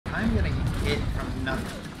I'm getting hit from nothing.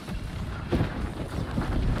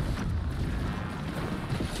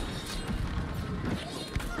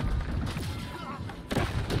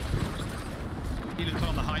 Healing's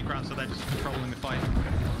on the high ground, so they're just controlling the fight.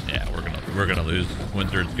 Yeah, we're gonna lose.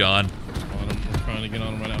 Windsur's gone. We're trying to get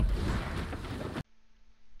on him right now.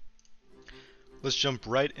 Let's jump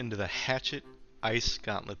right into the Hatchet Ice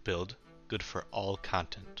Gauntlet build, good for all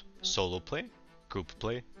content. Solo play, group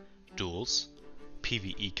play, duels,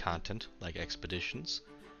 PvE content like expeditions,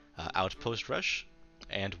 outpost rush,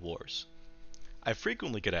 and wars. I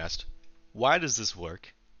frequently get asked, why does this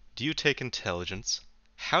work? Do you take intelligence?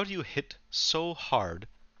 How do you hit so hard?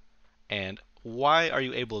 And why are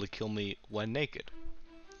you able to kill me when naked?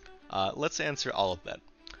 Let's answer all of that.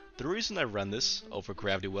 The reason I run this over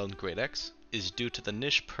Gravity Well and Great Axe is due to the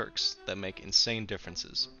niche perks that make insane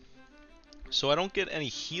differences. So I don't get any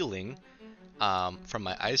healing from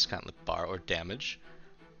my Ice Gauntlet bar or damage,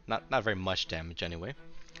 not very much damage anyway.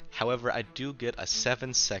 However, I do get a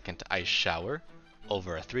 7-second Ice Shower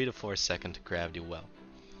over a 3 to 4 second Gravity Well.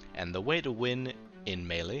 And the way to win in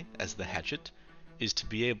melee as the Hatchet is to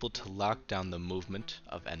be able to lock down the movement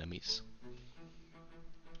of enemies.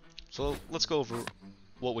 So let's go over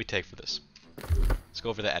what we take for this. Let's go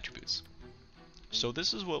over the attributes. So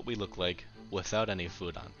this is what we look like without any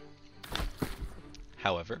food on.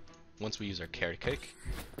 However, once we use our carrot cake,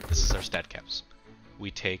 this is our stat caps. We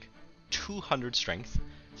take 200 strength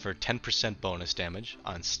for 10% bonus damage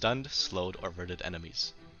on stunned, slowed, or verted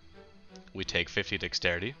enemies. We take 50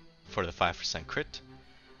 dexterity for the 5% crit,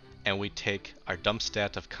 and we take our dump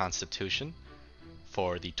stat of constitution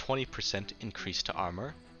for the 20% increase to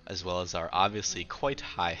armor, as well as our obviously quite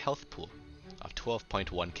high health pool of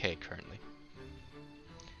 12.1k currently.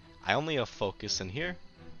 I only have focus in here,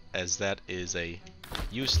 as that is a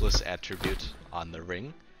useless attribute on the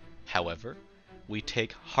ring. However, we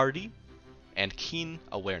take hardy and keen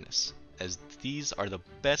awareness, as these are the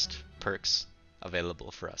best perks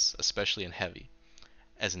available for us, especially in heavy.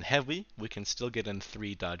 As in heavy, we can still get in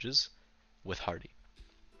 3 dodges with hardy.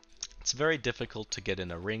 It's very difficult to get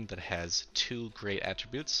in a ring that has 2 great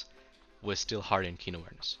attributes with still hardy and keen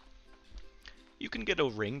awareness. You can get a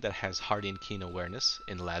ring that has hardy and keen awareness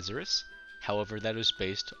in Lazarus, however that is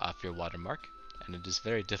based off your watermark, and it is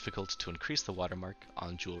very difficult to increase the watermark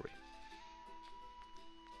on jewelry.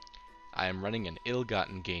 I am running an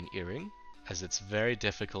ill-gotten gain earring, as it's very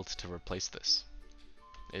difficult to replace this.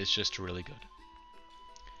 It's just really good.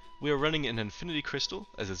 We are running an infinity crystal,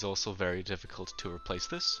 as it's also very difficult to replace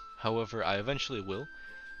this. However, I eventually will,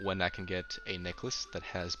 when I can get a necklace that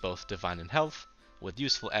has both divine and health, with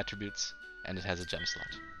useful attributes, and it has a gem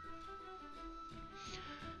slot.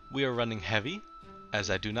 We are running heavy, as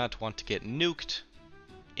I do not want to get nuked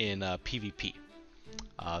in PvP.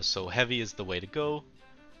 So heavy is the way to go,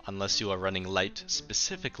 unless you are running light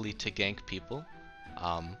specifically to gank people,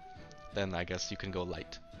 then I guess you can go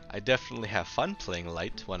light. I definitely have fun playing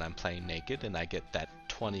light when I'm playing naked, and I get that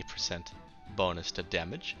 20% bonus to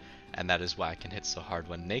damage, and that is why I can hit so hard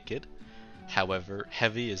when naked. However,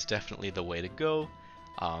 heavy is definitely the way to go,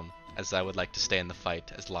 as I would like to stay in the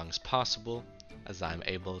fight as long as possible, as I'm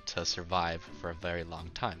able to survive for a very long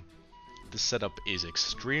time. This setup is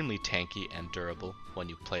extremely tanky and durable when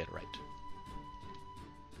you play it right.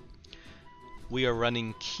 We are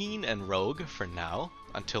running Keen and Rogue for now,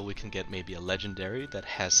 until we can get maybe a legendary that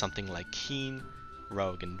has something like Keen,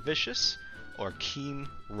 Rogue, and Vicious, or Keen,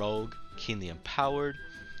 Rogue, Keenly Empowered,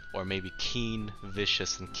 or maybe Keen,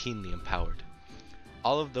 Vicious, and Keenly Empowered.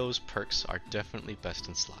 All of those perks are definitely best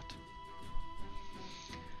in slot.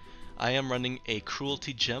 I am running a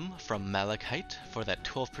Cruelty Gem from Malachite for that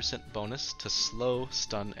 12% bonus to slow,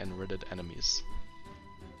 stun, and ridded enemies.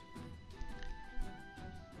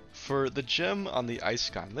 For the gem on the Ice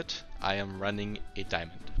Gauntlet, I am running a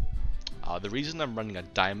diamond. The reason I'm running a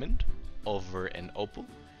diamond over an opal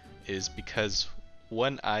is because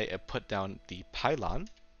when I put down the pylon,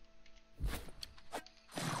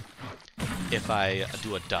 if I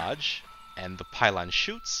do a dodge and the pylon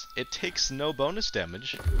shoots, it takes no bonus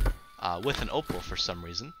damage with an opal for some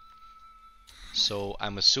reason. So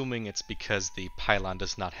I'm assuming it's because the pylon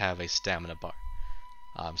does not have a stamina bar.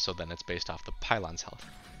 So then it's based off the pylon's health.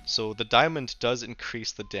 So the diamond does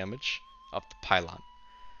increase the damage of the pylon.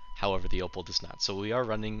 However, the opal does not. So we are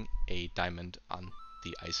running a diamond on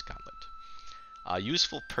the Ice Gauntlet.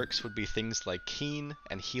 Useful perks would be things like Keen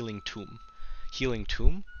and Healing Tomb. Healing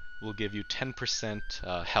Tomb will give you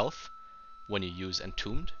 10% health when you use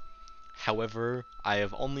Entombed. However, I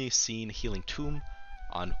have only seen Healing Tomb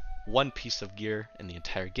on one piece of gear in the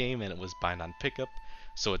entire game, and it was Bind on Pickup,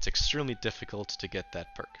 so it's extremely difficult to get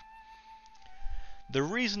that perk. The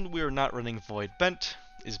reason we are not running Void Bent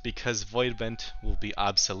is because Void Bent will be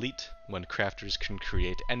obsolete when crafters can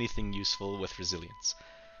create anything useful with resilience,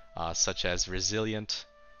 such as resilient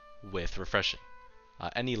with refreshing.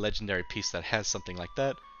 Any legendary piece that has something like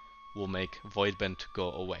that will make Void Bent go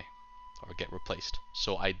away or get replaced.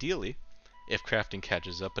 So ideally, if crafting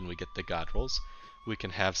catches up and we get the god rolls, we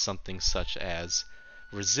can have something such as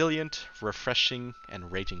resilient, refreshing,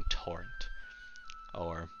 and raging torrent.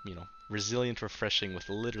 Or, resilient, refreshing with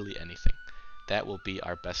literally anything. That will be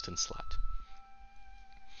our best in slot.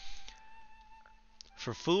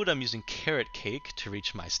 For food, I'm using carrot cake to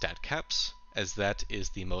reach my stat caps, as that is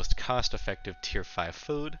the most cost-effective tier 5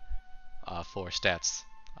 food for stats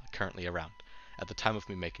currently around. At the time of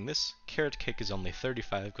me making this, carrot cake is only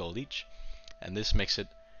 35 gold each, and this makes it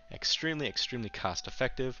extremely cost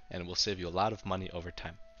effective and will save you a lot of money over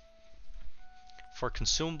time. For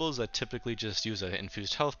consumables, I typically just use an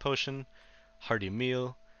infused health potion, hearty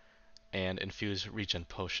meal, and infused regen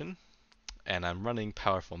potion. And I'm running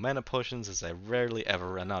powerful mana potions as I rarely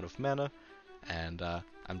ever run out of mana, and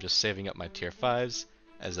I'm just saving up my tier 5s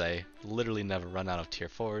as I literally never run out of tier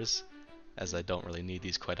 4s, as I don't really need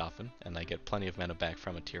these quite often, and I get plenty of mana back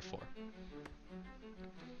from a tier 4.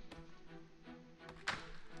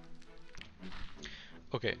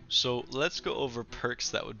 Okay, so let's go over perks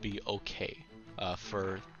that would be okay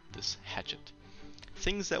for this hatchet.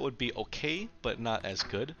 Things that would be okay, but not as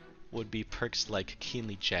good, would be perks like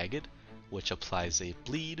Keenly Jagged, which applies a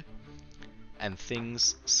bleed, and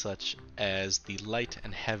things such as the light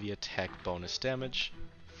and heavy attack bonus damage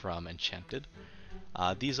from Enchanted.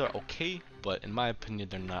 These are okay, but in my opinion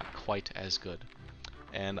they're not quite as good.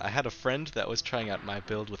 And I had a friend that was trying out my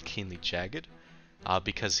build with Keenly Jagged,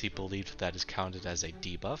 because he believed that is counted as a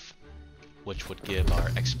debuff, which would give our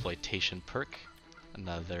exploitation perk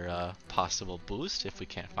another possible boost if we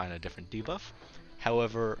can't find a different debuff.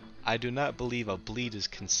 However, I do not believe a bleed is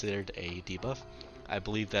considered a debuff. I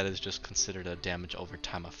believe that is just considered a damage over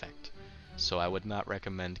time effect. So I would not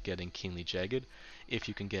recommend getting Keenly Jagged if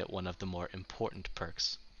you can get one of the more important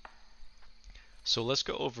perks. So let's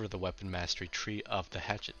go over the weapon mastery tree of the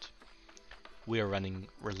hatchet. We are running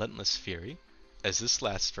Relentless Fury, as this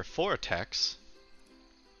lasts for 4 attacks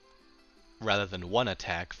rather than 1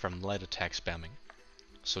 attack from light attack spamming.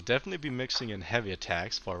 So definitely be mixing in heavy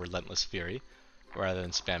attacks for Relentless Fury rather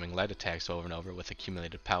than spamming light attacks over and over with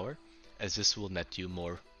accumulated power, as this will net you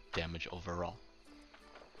more damage overall.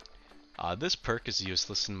 This perk is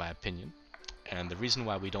useless in my opinion, and the reason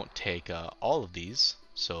why we don't take all of these,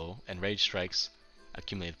 so Enraged Strikes,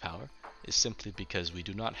 accumulated power, is simply because we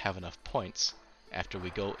do not have enough points after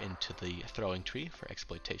we go into the throwing tree for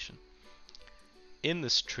exploitation. In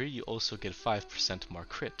this tree you also get 5% more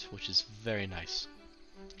crit, which is very nice.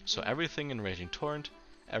 So everything in Raging Torrent,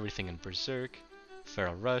 everything in Berserk,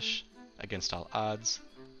 Feral Rush, Against All Odds,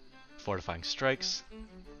 Fortifying Strikes,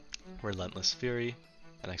 Relentless Fury,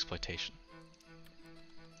 and Exploitation.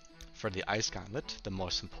 For the Ice Gauntlet, the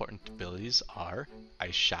most important abilities are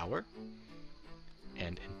Ice Shower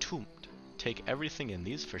and Entombed. Take everything in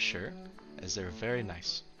these for sure, as they're very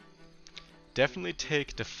nice. Definitely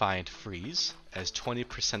take Defiant Freeze, as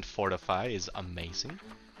 20% Fortify is amazing.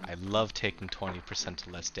 I love taking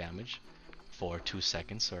 20% less damage for 2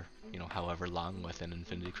 seconds, or however long with an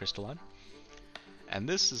Infinity Crystal on. And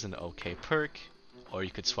this is an okay perk, or you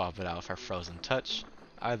could swap it out for Frozen Touch.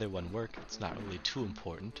 Either one work, it's not really too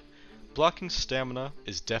important. Blocking Stamina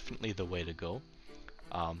is definitely the way to go.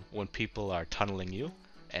 When people are tunneling you,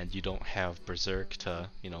 and you don't have Berserk to,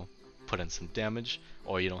 put in some damage,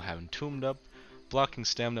 or you don't have Entombed up, blocking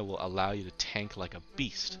Stamina will allow you to tank like a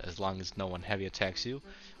beast as long as no one heavy attacks you,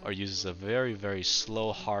 or uses a very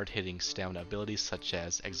slow, hard-hitting stamina ability such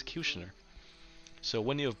as Executioner. So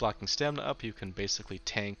when you have blocking Stamina up, you can basically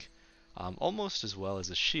tank almost as well as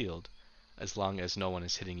a shield, as long as no one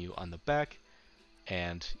is hitting you on the back,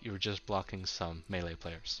 and you're just blocking some melee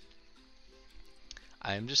players.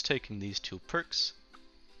 I am just taking these 2 perks,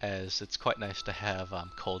 as it's quite nice to have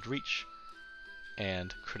Cold Reach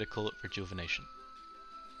and Critical Rejuvenation.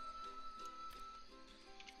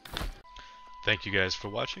 Thank you guys for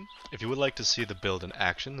watching. If you would like to see the build in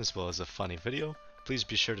action as well as a funny video, please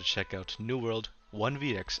be sure to check out New World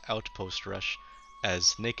 1vx Outpost Rush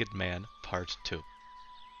as Naked Man Part 2.